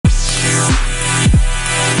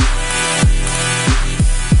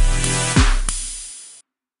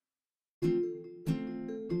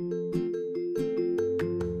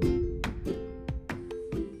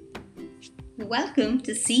Welcome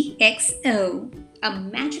to CXO, a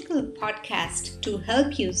magical podcast to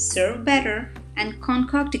help you serve better and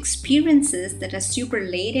concoct experiences that are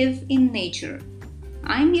superlative in nature.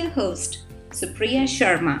 I'm your host, Supriya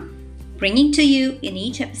Sharma, bringing to you in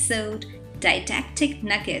each episode didactic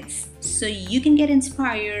nuggets so you can get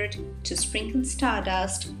inspired to sprinkle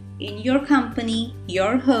stardust in your company,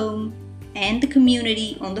 your home, and the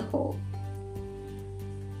community on the whole.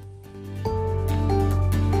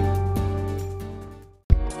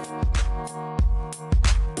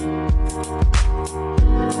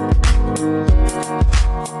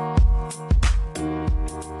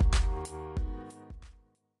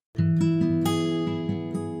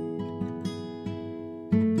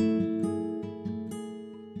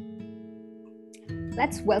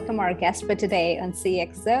 Let's welcome our guest for today on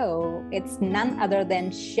CXO. It's none other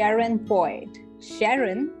than Sharon Boyd.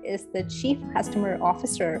 Sharon is the Chief Customer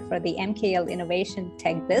Officer for the MKL Innovation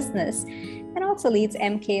Tech business and also leads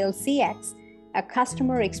MKL CX, a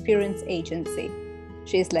customer experience agency.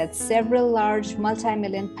 She's led several large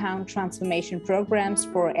multi-million pound transformation programs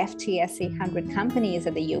for FTSE 100 companies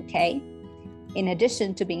in the UK. In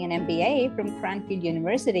addition to being an MBA from Cranfield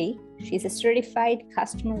University, she's a certified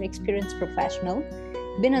customer experience professional,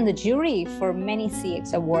 been on the jury for many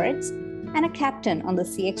CX awards, and a captain on the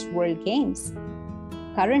CX World Games.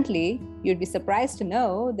 Currently, you'd be surprised to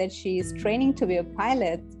know that she is training to be a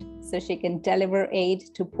pilot so she can deliver aid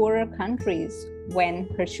to poorer countries when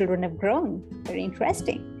her children have grown. Very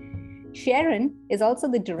interesting. Sharon is also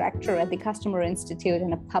the director at the Customer Institute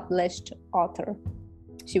and a published author.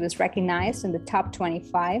 She was recognized in the top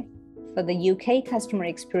 25 for the UK Customer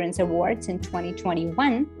Experience Awards in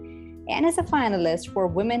 2021 and is a finalist for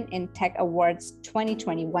Women in Tech Awards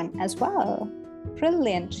 2021 as well.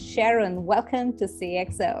 Brilliant. Sharon, welcome to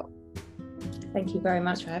CXO. Thank you very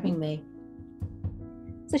much for having me.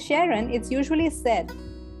 So Sharon, it's usually said,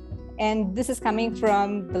 and this is coming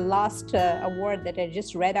from the last award that I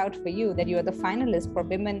just read out for you, that you are the finalist for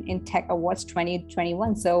Women in Tech Awards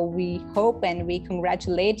 2021. So we hope and we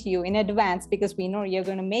congratulate you in advance because we know you're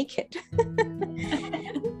going to make it.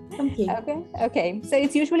 Thank you. Okay. So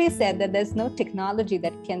it's usually said that there's no technology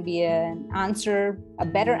that can be a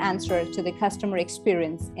better answer to the customer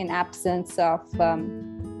experience in absence of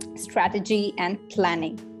strategy and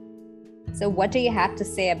planning. So what do you have to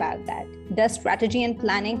say about that? Does strategy and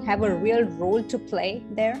planning have a real role to play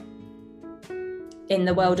there? In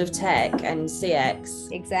the world of tech and CX?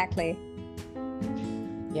 Exactly.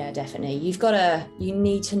 Yeah, definitely. You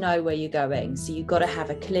need to know where you're going. So you've got to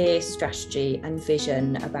have a clear strategy and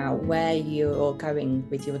vision about where you're going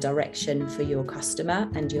with your direction for your customer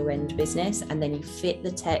and your end business. And then you fit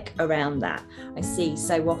the tech around that. I see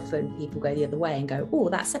so often people go the other way and go, oh,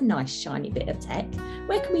 that's a nice shiny bit of tech.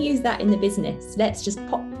 Where can we use that in the business? Let's just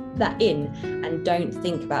pop that in and don't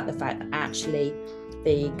think about the fact that actually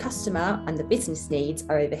the customer and the business needs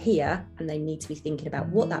are over here, and they need to be thinking about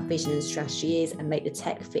what that vision and strategy is and make the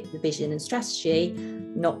tech fit the vision and strategy,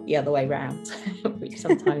 not the other way around, which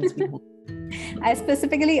sometimes we have. I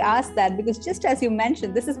specifically asked that because just as you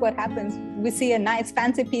mentioned, this is what happens. We see a nice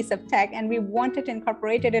fancy piece of tech and we want it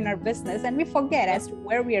incorporated in our business and we forget as to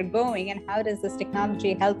where we are going and how does this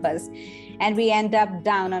technology help us. And we end up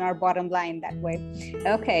down on our bottom line that way.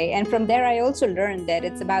 Okay. And from there, I also learned that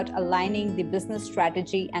it's about aligning the business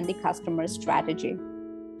strategy and the customer strategy,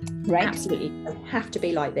 right? Absolutely. They have to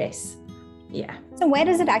be like this. Yeah. So where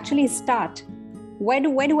does it actually start? Where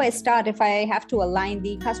do I start if I have to align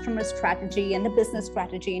the customer strategy and the business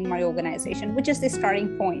strategy in my organization? Which is the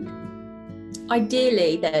starting point?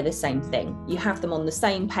 Ideally, they're the same thing. You have them on the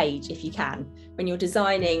same page if you can. When you're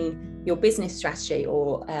designing your business strategy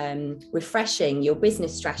or refreshing your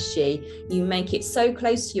business strategy, you make it so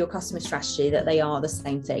close to your customer strategy that they are the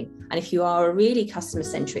same thing. And if you are a really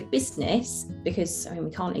customer-centric business, because we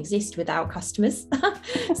can't exist without customers,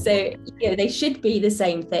 so they should be the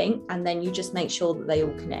same thing. And then you just make sure that they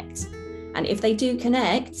all connect. And if they do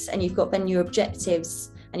connect and you've got then your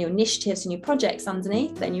objectives and your initiatives and your projects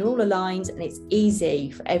underneath, then you're all aligned and it's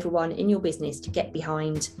easy for everyone in your business to get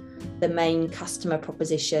behind the main customer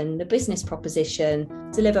proposition, the business proposition,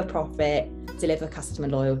 deliver profit, deliver customer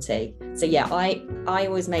loyalty. So yeah, I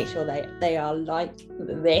always make sure they are like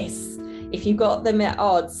this. If you've got them at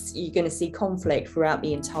odds, you're going to see conflict throughout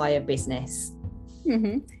the entire business.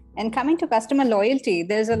 Mm-hmm. And coming to customer loyalty,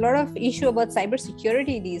 there's a lot of issue about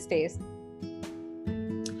cybersecurity these days.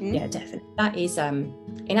 Yeah, definitely. That is the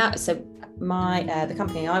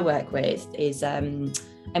company I work with is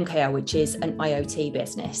MKL, which is an IoT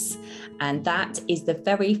business, and that is the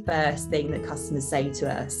very first thing that customers say to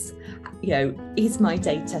us. Is my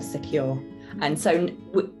data secure? And so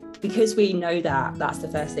because we know that, that's the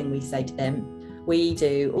first thing we say to them. We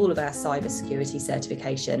do all of our cybersecurity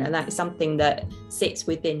certification, and that is something that sits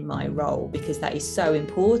within my role because that is so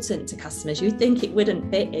important to customers. You'd think it wouldn't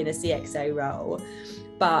fit in a CXO role,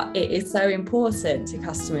 but it is so important to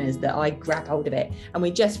customers that I grab hold of it. And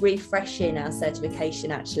we're just refreshing our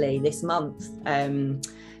certification actually this month.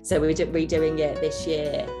 So we're redoing it this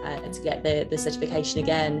year to get the certification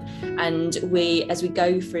again. And as we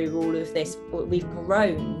go through all of this, we've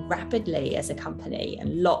grown rapidly as a company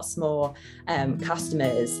and lots more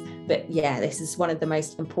customers. But yeah, this is one of the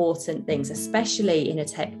most important things, especially in a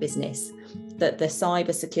tech business, that the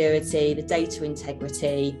cyber security, the data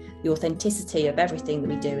integrity, the authenticity of everything that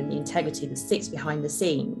we do and the integrity that sits behind the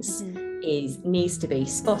scenes needs to be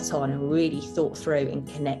spot on and really thought through and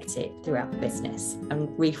connected throughout the business and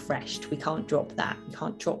refreshed. We can't drop that. We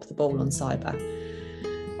can't drop the ball on cyber.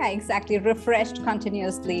 Yeah, exactly. Refreshed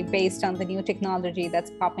continuously based on the new technology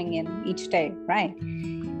that's popping in each day, right?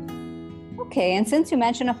 Okay, and since you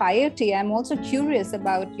mentioned of IoT, I'm also curious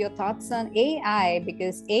about your thoughts on AI,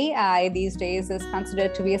 because AI these days is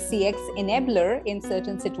considered to be a CX enabler in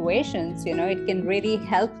certain situations. You know, it can really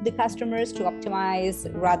help the customers to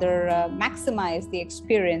optimize, rather maximize the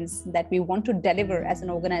experience that we want to deliver as an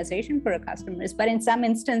organization for our customers. But in some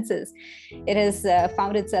instances, it has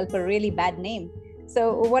found itself a really bad name.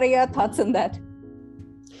 So what are your thoughts on that?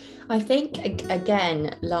 I think,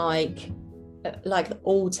 again, like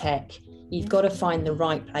all tech, you've got to find the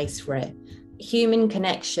right place for it. Human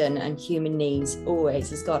connection and human needs always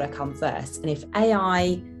has got to come first. And if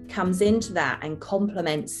AI comes into that and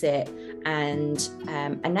complements it and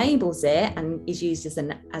enables it and is used as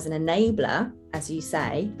an enabler, as you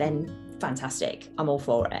say, then fantastic. I'm all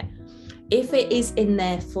for it. If it is in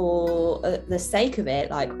there for the sake of it,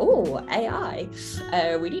 like, oh, AI,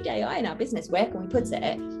 we need AI in our business, where can we put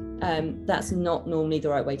it? That's not normally the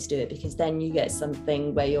right way to do it, because then you get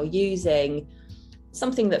something where you're using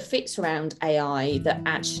something that fits around AI that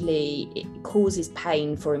actually it causes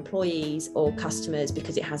pain for employees or customers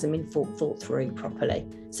because it hasn't been thought through properly.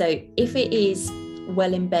 So if it is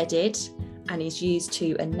well embedded and is used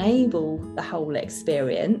to enable the whole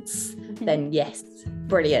experience, then yes,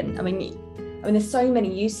 brilliant. I mean, there's so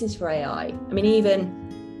many uses for AI. I mean, even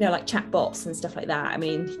like chatbots and stuff like that. I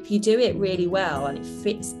mean, if you do it really well and it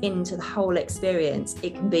fits into the whole experience,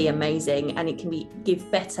 it can be amazing, and it can give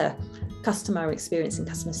better customer experience and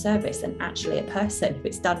customer service than actually a person if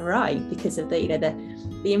it's done right, because of the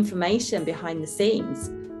information behind the scenes.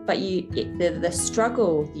 But the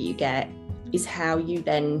struggle that you get is how you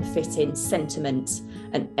then fit in sentiment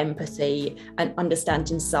and empathy and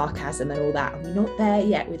understanding sarcasm and all that. We're not there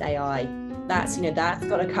yet with AI. That's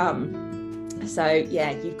got to come. So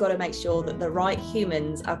yeah, you've got to make sure that the right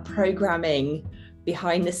humans are programming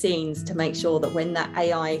behind the scenes to make sure that when that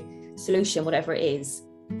AI solution, whatever it is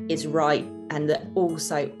right, and that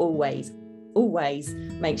also always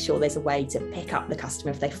make sure there's a way to pick up the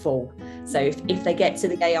customer if they fall. So if they get to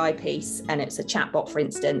the AI piece and it's a chatbot, for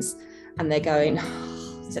instance, and they're going,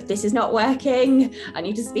 so if this is not working, I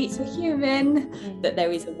need to speak to a human, that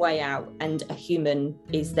there is a way out, and a human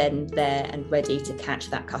is then there and ready to catch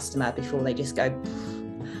that customer before they just go.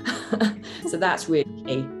 So that's really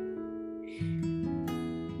key.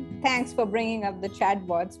 Thanks for bringing up the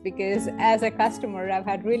chatbots, because as a customer, I've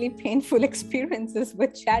had really painful experiences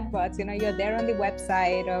with chatbots. You know, you're there on the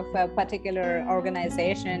website of a particular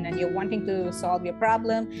organization and you're wanting to solve your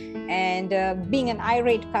problem. And being an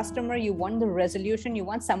irate customer, you want the resolution. You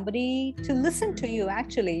want somebody to listen to you,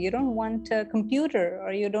 actually. You don't want a computer,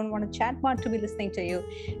 or you don't want a chatbot to be listening to you.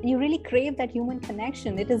 And you really crave that human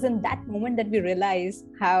connection. It is in that moment that we realize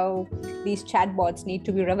how these chatbots need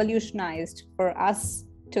to be revolutionized for us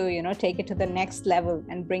to take it to the next level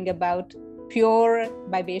and bring about pure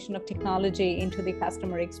vibration of technology into the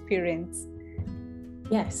customer experience.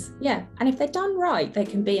 Yes, yeah. And if they're done right, they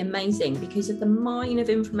can be amazing because of the mine of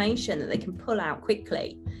information that they can pull out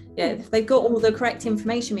quickly. Yeah, if they've got all the correct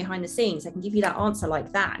information behind the scenes, they can give you that answer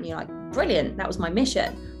like that, and you're like, brilliant, that was my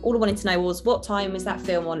mission. All I wanted to know was, what time is that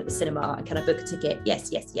film on at the cinema, and can I book a ticket? Yes,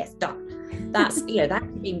 done. That's that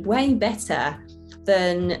can be way better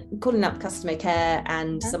than calling up customer care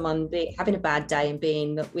and someone having a bad day and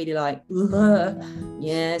being really like,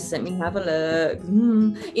 yes, let me have a look.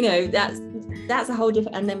 That's a whole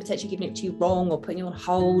different, and then potentially giving it to you wrong, or putting you on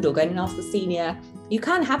hold, or going and ask the senior. You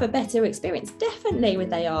can have a better experience, definitely,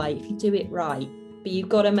 with AI if you do it right, but you've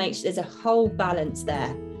got to make sure there's a whole balance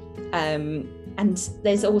there. And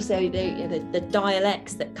there's also the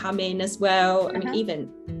dialects that come in as well. I mean,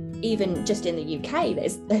 even just in the UK,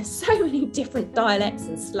 there's so many different dialects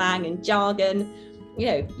and slang and jargon.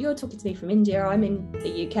 you're talking to me from India, I'm in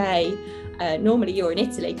the UK, normally you're in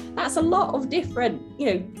Italy. That's a lot of different,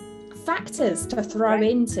 factors to throw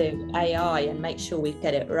into AI and make sure we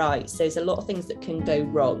get it right. So there's a lot of things that can go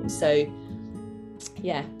wrong. So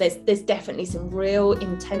yeah, there's definitely some real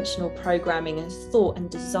intentional programming and thought and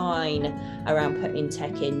design around putting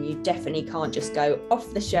tech in. You definitely can't just go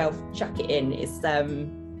off the shelf, chuck it in. It's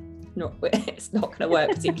not going to work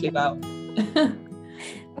particularly well.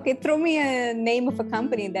 Okay, throw me a name of a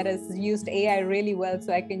company that has used AI really well,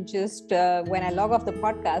 so I can just when I log off the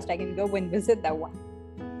podcast, I can go and visit that one.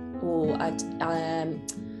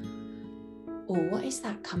 What is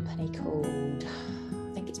that company called?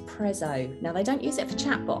 I think it's Prezzo. Now, they don't use it for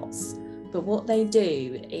chatbots, but what they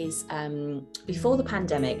do is before the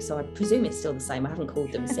pandemic, so I presume it's still the same, I haven't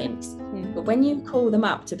called them since, but when you call them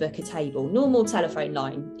up to book a table, normal telephone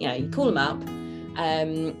line, you call them up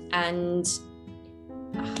and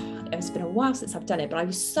it's been a while since I've done it, but I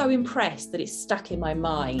was so impressed that it's stuck in my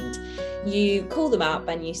mind. You call them up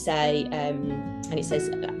and you say, and it says,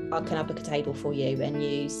 can I book a table for you? And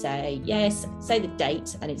you say, yes, say the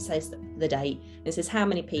date, and it says the date. And it says how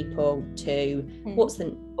many people to,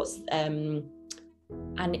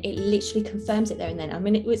 and it literally confirms it there and then. I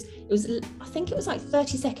mean, it was, I think it was like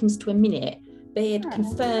 30 seconds to a minute, but it had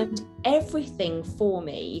confirmed everything for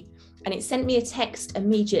me. And it sent me a text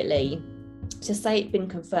immediately to say it'd been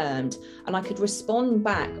confirmed, and I could respond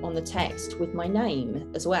back on the text with my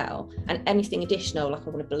name as well, and anything additional, like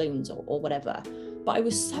I wanted balloons or whatever. But I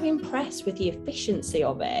was so impressed with the efficiency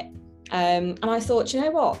of it. And I thought, you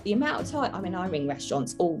know what, the amount of time, I mean, I ring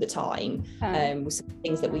restaurants all the time with some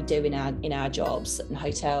things that we do in our jobs and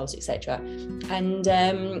hotels, etc. And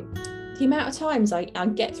the amount of times I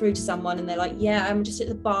get through to someone and they're like, yeah, I'm just at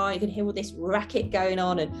the bar, you can hear all this racket going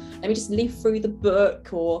on, and let me just leaf through the book,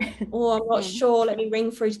 or I'm not sure, let me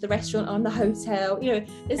ring through to the restaurant or the hotel.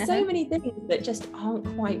 There's so many things that just aren't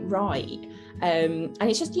quite right. And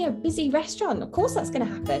it's just, busy restaurant, of course that's going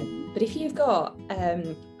to happen. But if you've got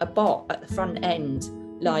a bot at the front end,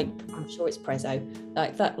 like I'm sure it's Prezzo,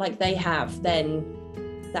 like that, like they have, then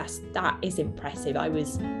that is impressive. That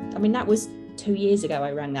was 2 years ago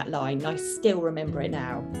I rang that line, and I still remember it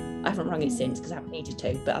now. I haven't rung it since because I haven't needed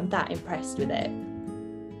to, but I'm that impressed with it.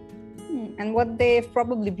 And what they've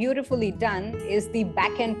probably beautifully done is the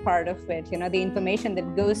back end part of it, the information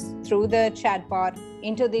that goes through the chatbot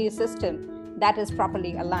into the system, that is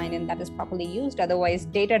properly aligned and that is properly used. Otherwise,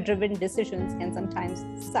 data-driven decisions can sometimes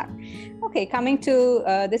suck. Okay, coming to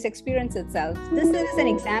this experience itself, this is an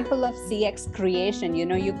example of CX creation.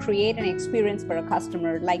 You create an experience for a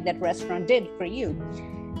customer like that restaurant did for you.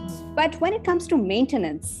 But when it comes to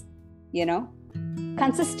maintenance,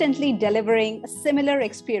 consistently delivering a similar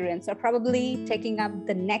experience or probably taking up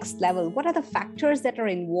the next level, what are the factors that are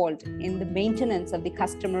involved in the maintenance of the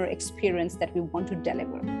customer experience that we want to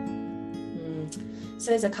deliver? So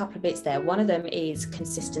there's a couple of bits there. One of them is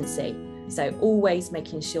consistency. So always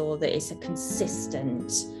making sure that it's a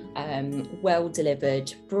consistent,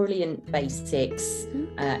 well-delivered, brilliant basics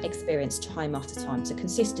experience time after time. So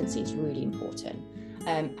consistency is really important.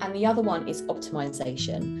 And the other one is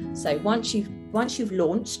optimization. So once you've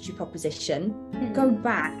launched your proposition, go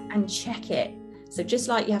back and check it. So just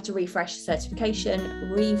like you have to refresh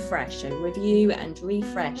certification, review and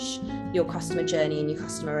refresh your customer journey and your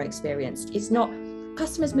customer experience. It's not,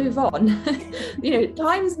 customers move on,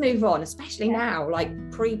 times move on, especially now,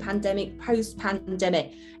 like pre-pandemic,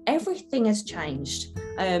 post-pandemic, everything has changed.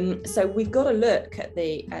 So we've got to look at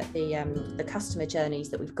the customer journeys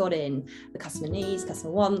that we've got in, the customer needs,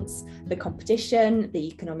 customer wants, the competition, the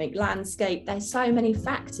economic landscape. There's so many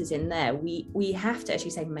factors in there. We have to, as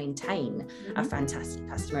you say, maintain a fantastic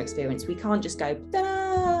customer experience. We can't just go,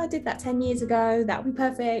 I did that 10 years ago, that'll be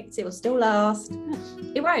perfect, it will still last.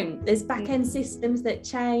 It won't. There's back-end systems that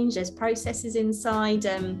change, there's processes inside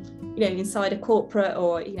inside a corporate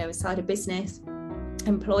or inside a business,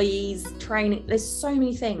 employees, training, there's so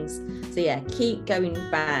many things. So keep going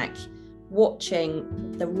back,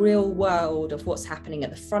 watching the real world of what's happening at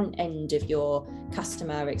the front end of your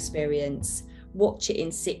customer experience. Watch it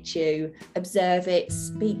in situ, observe it,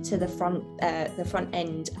 speak to the front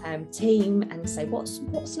end team and say what's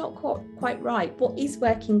not quite right, what is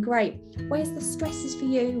working great, where's the stresses for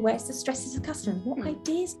you, where's the stresses of customers, what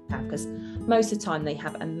ideas do you have, because most of the time they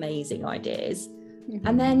have amazing ideas.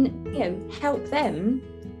 And then help them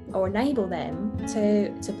or enable them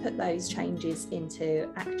to put those changes into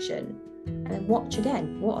action. And then watch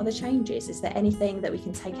again, what are the changes? Is there anything that we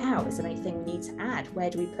can take out? Is there anything we need to add?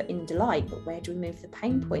 Where do we put in delight, but where do we move the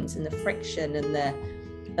pain points and the friction and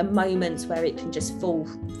the moments where it can just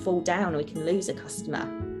fall down, or we can lose a customer?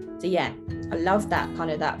 yeah, I love that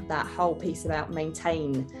kind of that whole piece about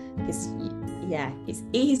maintain, because yeah, it's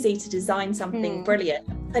easy to design something brilliant,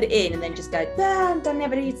 put it in and then just go, don't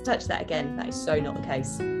never need to touch that again. That is so not the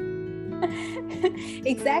case.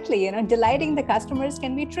 Exactly, delighting the customers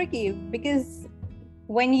can be tricky, because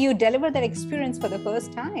when you deliver that experience for the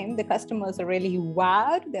first time, the customers are really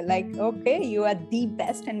wowed. They're like, okay, you are the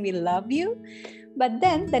best and we love you. But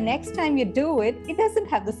then the next time you do it, it doesn't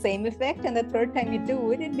have the same effect. And the third time you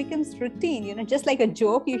do it, it becomes routine. Just like a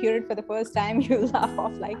joke, you hear it for the first time, you laugh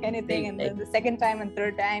off like anything. And then the second time and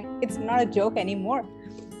third time, it's not a joke anymore.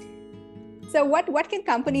 So what can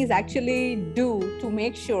companies actually do to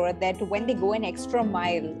make sure that when they go an extra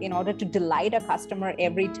mile in order to delight a customer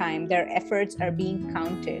every time, their efforts are being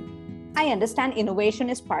counted? I understand innovation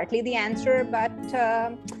is partly the answer, but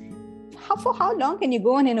for how long can you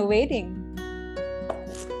go on innovating?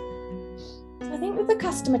 I think with the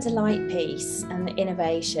customer delight piece and the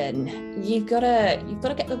innovation, you've got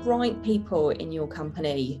to get the right people in your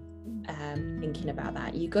company thinking about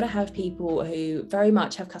that. You've got to have people who very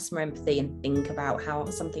much have customer empathy and think about how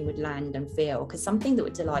something would land and feel, because something that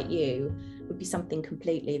would delight you would be something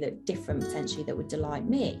completely different potentially that would delight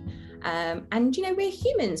me. And we're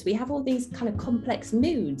humans, we have all these kind of complex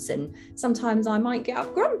moods, and sometimes I might get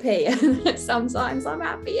up grumpy and sometimes I'm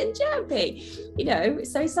happy and chirpy,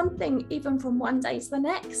 so something even from one day to the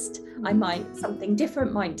next, something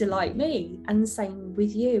different might delight me, and the same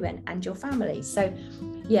with you and your family. So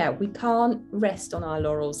yeah, we can't rest on our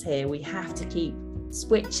laurels here. We have to keep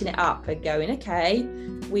switching it up and going, okay,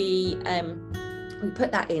 we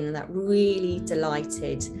put that in and that really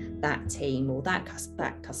delighted that team or that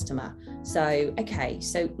customer. So, okay,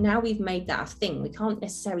 so now we've made that a thing. We can't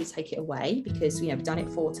necessarily take it away, because, we've done it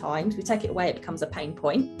 4 times. We take it away, it becomes a pain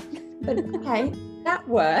point. But okay, that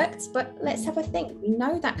worked, but let's have a think. We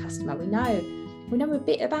know that customer, we know a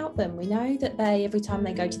bit about them. We know that every time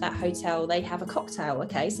they go to that hotel, they have a cocktail.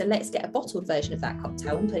 Okay, so let's get a bottled version of that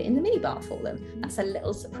cocktail and put it in the minibar for them. That's a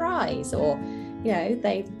little surprise. Or,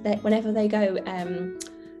 they whenever they go,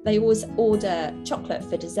 they always order chocolate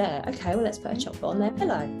for dessert. Okay, well, let's put a chocolate on their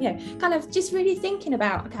pillow. Kind of just really thinking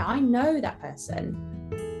about, okay, I know that person,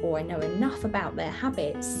 or I know enough about their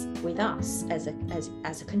habits with us as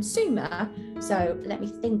a consumer. So let me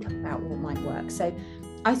think about what might work. So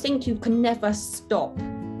I think you can never stop.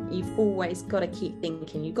 You've always got to keep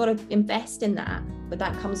thinking. You've got to invest in that, but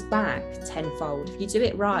that comes back tenfold. If you do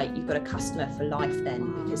it right, you've got a customer for life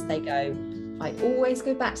then, because they go, I always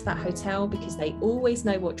go back to that hotel because they always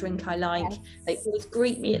know what drink I like. Yes. They always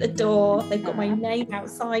greet me at the door. They've got my name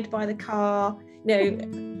outside by the car.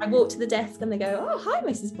 I walk to the desk and they go, oh, hi,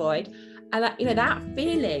 Mrs. Boyd. And that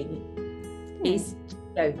feeling is,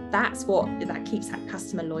 that keeps that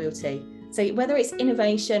customer loyalty. So whether it's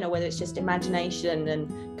innovation or whether it's just imagination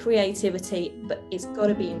and creativity, but it's got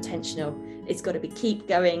to be intentional. It's got to be keep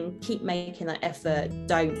going, keep making that effort.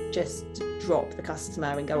 Don't just drop the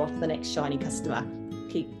customer and go off the next shiny customer.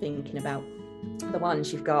 Keep thinking about the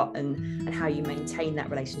ones you've got and how you maintain that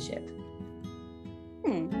relationship.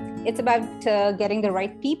 It's about getting the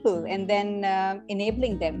right people and then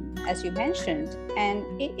enabling them, as you mentioned. And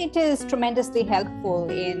it is tremendously helpful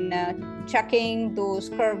in chucking those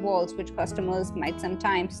curveballs which customers might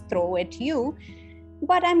sometimes throw at you.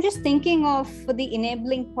 But I'm just thinking of the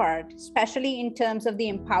enabling part, especially in terms of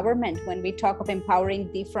the empowerment, when we talk of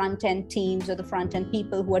empowering the front-end teams or the front-end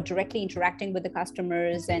people who are directly interacting with the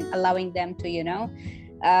customers and allowing them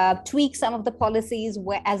to, tweak some of the policies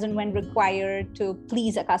as and when required to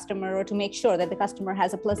please a customer or to make sure that the customer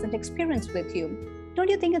has a pleasant experience with you. Don't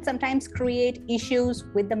you think it sometimes create issues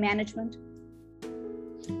with the management?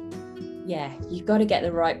 Yeah, you've got to get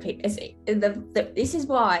the right people. This is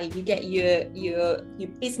why you get your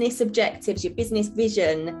business objectives, your business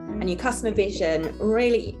vision and your customer vision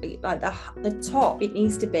really like the top. It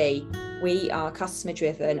needs to be, we are customer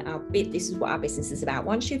driven. This is what our business is about.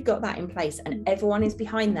 Once you've got that in place and everyone is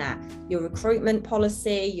behind that, your recruitment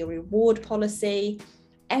policy, your reward policy,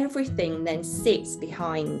 everything then sits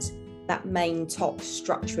behind that main top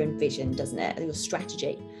structure and vision, doesn't it? Your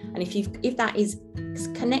strategy. And if that is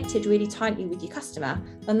connected really tightly with your customer,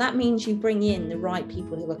 then that means you bring in the right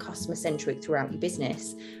people who are customer centric throughout your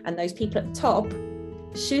business. And those people at the top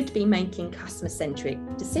should be making customer centric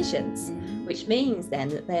decisions, which means then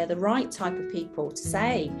that they're the right type of people to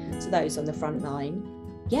say to those on the front line,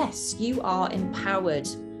 yes, you are empowered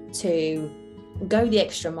to go the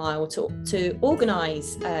extra mile to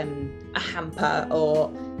organize a hamper,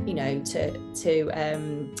 or to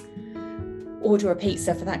order a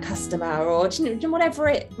pizza for that customer, or whatever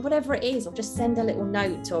it is, or just send a little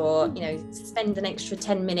note, or spend an extra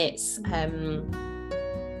 10 minutes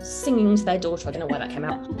singing to their daughter. I don't know why that came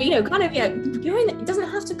out. But, kind of, it doesn't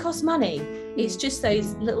have to cost money. It's just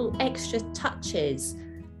those little extra touches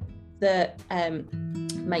that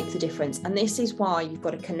make the difference. And this is why you've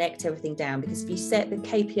got to connect everything down, because if you set the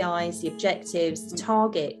KPIs, the objectives, the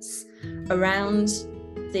targets around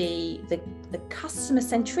the customer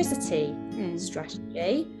centricity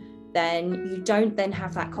strategy, then you don't then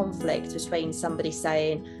have that conflict between somebody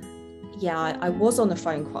saying, yeah, I was on the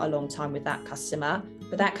phone quite a long time with that customer,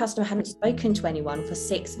 but that customer hadn't spoken to anyone for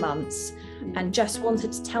 6 months and just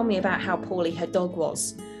wanted to tell me about how poorly her dog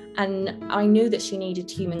was. And I knew that she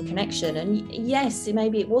needed human connection. And yes,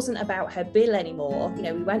 maybe it wasn't about her bill anymore.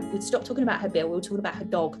 We'd stopped talking about her bill, we were talking about her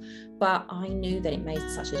dog. But I knew that it made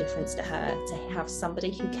such a difference to her to have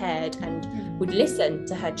somebody who cared and would listen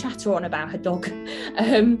to her chatter on about her dog.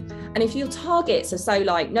 And if your targets are so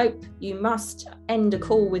like, nope, you must end a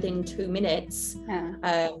call within 2 minutes,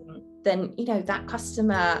 then, that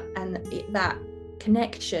customer and that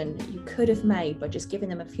connection that you could have made by just giving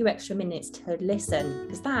them a few extra minutes to listen,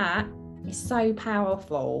 because that is so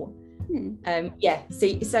powerful. I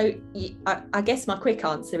guess my quick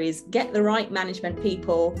answer is get the right management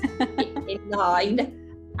people in line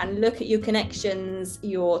and look at your connections,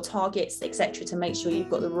 your targets, etc., to make sure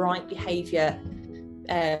you've got the right behavior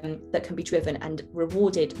that can be driven and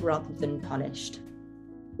rewarded rather than punished.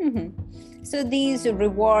 So these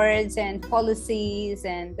rewards and policies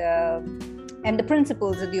and the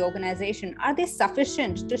principles of the organization, are they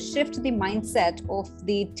sufficient to shift the mindset of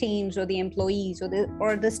the teams or the employees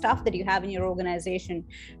or the staff that you have in your organization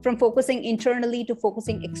from focusing internally to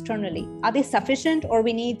focusing externally? Are they sufficient, or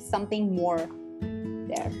we need something more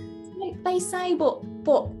there? They say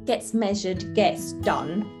what gets measured gets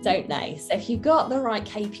done, don't they? So if you've got the right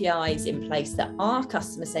KPIs in place that are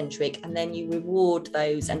customer centric, and then you reward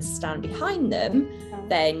those and stand behind them,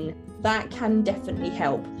 then that can definitely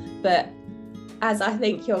help. But as I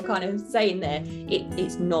think you're kind of saying there,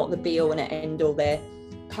 it's not the be all and end all there.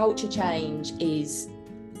 Culture change is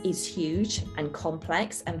huge and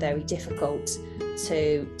complex and very difficult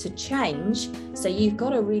to change. So you've got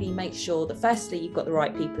to really make sure that firstly you've got the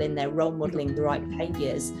right people in there role modeling the right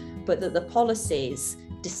behaviors, but that the policies,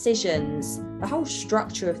 decisions, the whole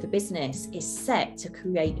structure of the business is set to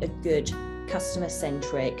create a good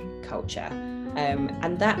customer-centric culture.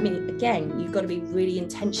 And that means, again, you've got to be really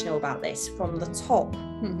intentional about this from the top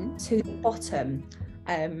to the bottom,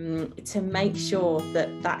 to make sure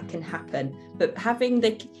that can happen. But having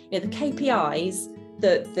the KPIs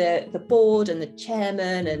that the board and the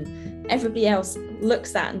chairman and everybody else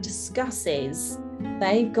looks at and discusses,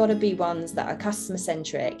 they've got to be ones that are customer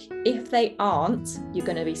centric. If they aren't, you're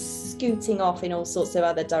going to be scooting off in all sorts of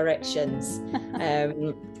other directions.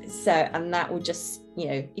 And that will just,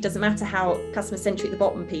 it doesn't matter how customer centric the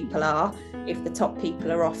bottom people are if the top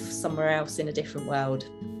people are off somewhere else in a different world.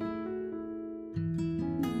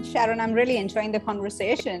 Sharon, I'm really enjoying the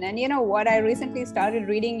conversation. And you know what? I recently started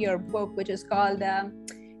reading your book, which is called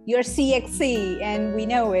Your CXC, and we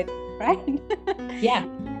know it, right? Yeah.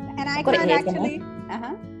 And I can't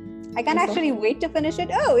actually wait to finish it.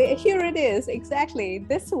 Oh, here it is. Exactly.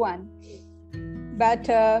 This one. But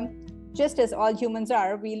just as all humans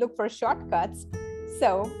are, we look for shortcuts.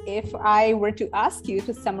 So if I were to ask you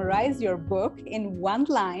to summarize your book in 1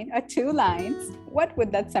 line or 2 lines, what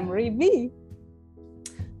would that summary be?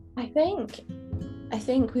 I think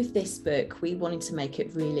with this book, we wanted to make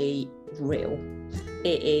it really real.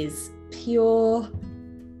 It is pure,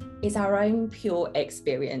 it's our own pure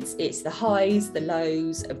experience. It's the highs, the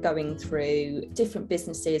lows of going through different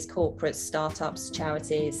businesses, corporates, startups,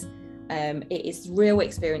 charities. It is real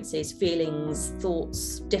experiences, feelings,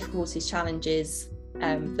 thoughts, difficulties, challenges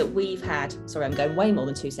that we've had. Sorry, I'm going way more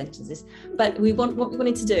than 2 sentences. But what we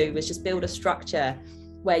wanted to do was just build a structure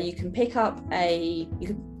where you can pick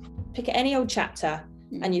any old chapter,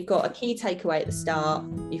 and you've got a key takeaway at the start.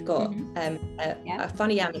 You've got a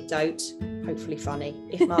funny anecdote, hopefully funny.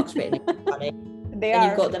 If Mark's written it, funny.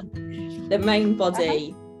 You've got the main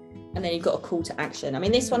body. And then you've got a call to action. I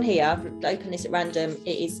mean, this one here, I've opened this at random.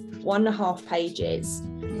 It is 1.5 pages,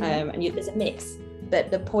 and there's a mix. But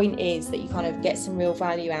the point is that you kind of get some real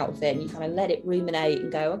value out of it, and you kind of let it ruminate and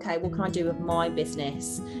go, okay, what can I do with my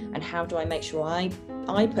business? And how do I make sure I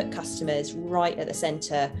put customers right at the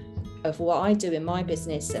centre of what I do in my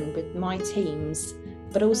business and with my teams,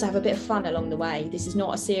 but also have a bit of fun along the way. This is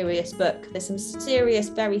not a serious book. There's some serious,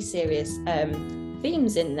 very serious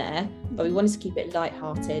themes in there, but we wanted to keep it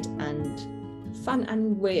light-hearted and fun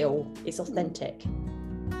and real. It's authentic.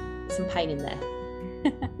 Some pain in there.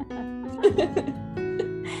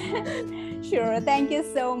 Sure. Thank you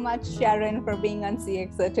so much, Sharon, for being on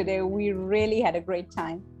CXO today. We really had a great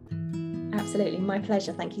time. Absolutely. My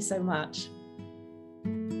pleasure. Thank you so much.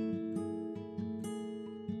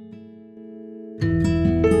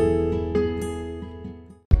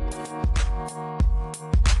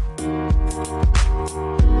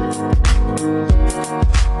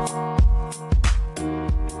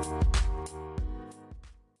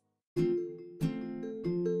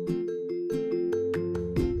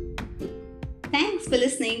 Thanks for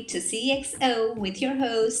listening to CXO with your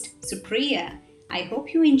host, Supriya. I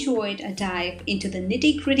hope you enjoyed a dive into the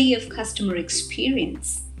nitty-gritty of customer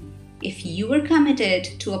experience. If you are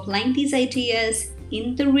committed to applying these ideas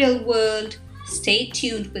in the real world, stay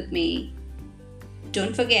tuned with me.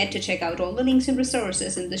 Don't forget to check out all the links and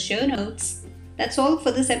resources in the show notes. That's all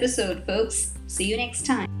for this episode, folks. See you next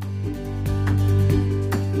time.